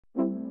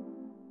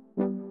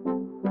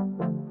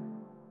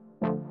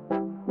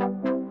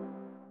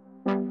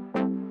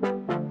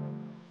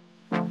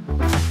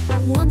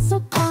Once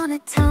upon a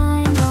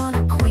time, on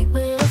a quaint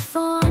little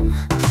farm,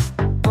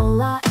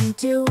 Hola and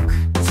Duke,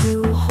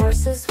 two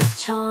horses with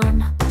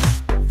charm.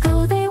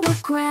 Though they were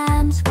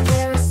grand,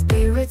 their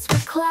spirits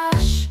would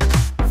clash.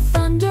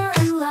 Thunder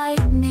and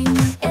lightning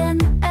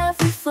in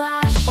every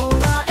flash.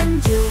 Hola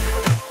and Duke,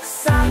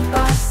 side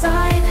by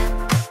side,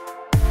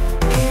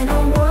 in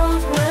a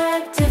world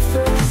where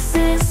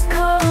differences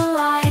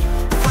collide,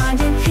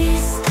 finding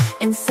peace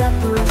in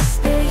separate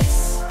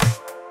space,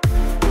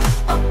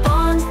 a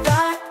bond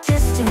that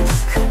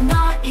distance could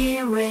not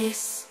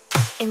erase.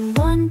 In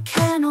one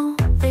kennel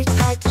they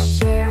tried to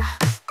share,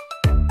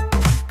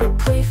 but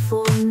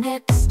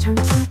playfulness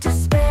turned to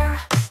despair,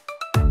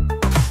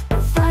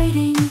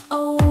 fighting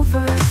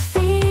over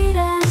feed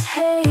and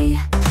hay.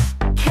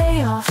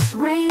 Chaos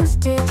reigns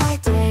day by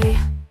day.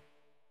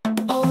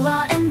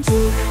 Hola and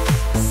Duke,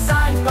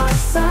 side by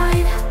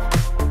side,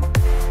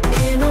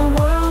 in a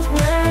world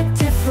where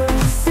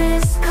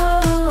differences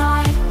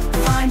collide,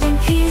 finding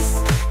peace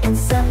in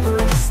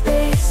separate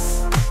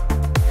space,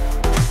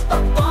 a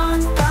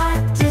bond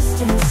that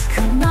distance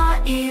could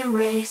not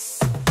erase.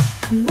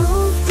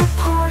 Moved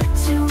apart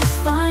to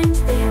find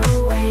their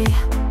way,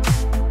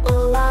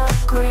 Hola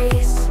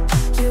grace,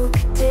 Duke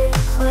did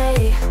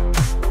play.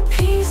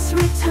 Peace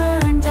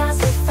returned as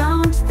they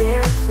found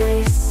their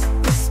place.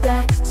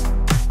 Respect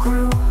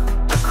grew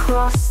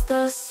across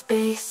the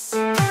space.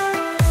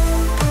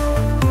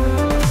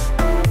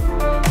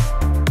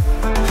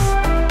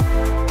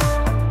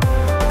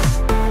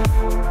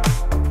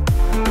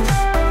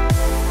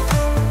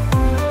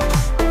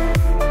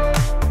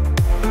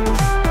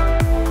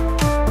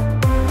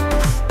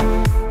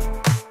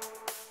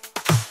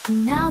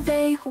 Now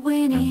they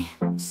whinny,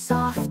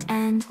 soft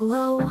and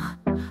low.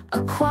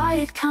 A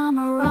quiet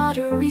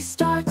camaraderie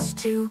starts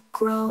to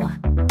grow.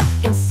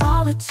 In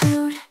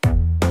solitude,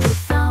 they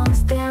found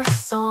their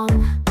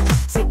song.